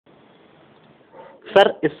Sir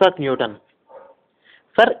Isaac Newton.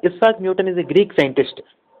 Sir Isaac Newton is a Greek scientist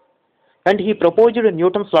and he proposed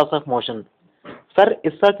Newton's laws of motion. Sir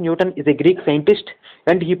Isaac Newton is a Greek scientist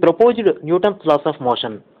and he proposed Newton's laws of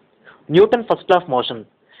motion. Newton's first law of motion.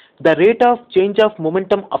 The rate of change of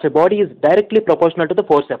momentum of a body is directly proportional to the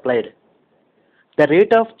force applied. The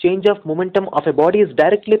rate of change of momentum of a body is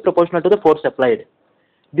directly proportional to the force applied.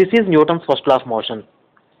 This is Newton's first law of motion.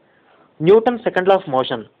 Newton's second law of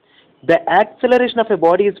motion. The acceleration of a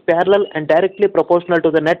body is parallel and directly proportional to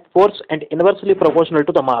the net force and inversely proportional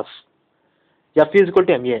to the mass. F is equal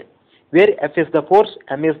to ma, where F is the force,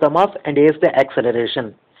 m is the mass, and a is the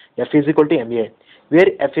acceleration. F is equal to ma, where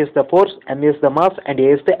F is the force, m is the mass, and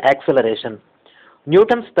a is the acceleration.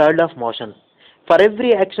 Newton's third law of motion. For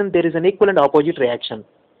every action, there is an equal and opposite reaction.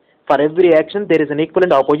 For every action, there is an equal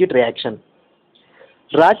and opposite reaction.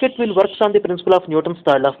 Rocket will work on the principle of Newton's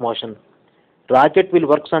third law of motion. Rocket will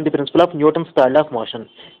work on the principle of Newton's third law of motion.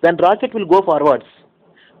 When rocket will go forwards,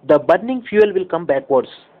 the burning fuel will come backwards.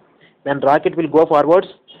 When rocket will go forwards,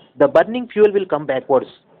 the burning fuel will come backwards.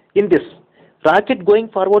 In this, rocket going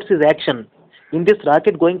forwards is action. In this,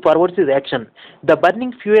 rocket going forwards is action. The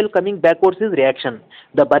burning fuel coming backwards is reaction.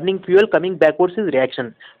 The burning fuel coming backwards is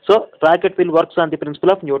reaction. So, rocket will work on the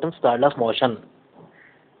principle of Newton's third law of motion.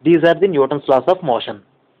 These are the Newton's laws of motion.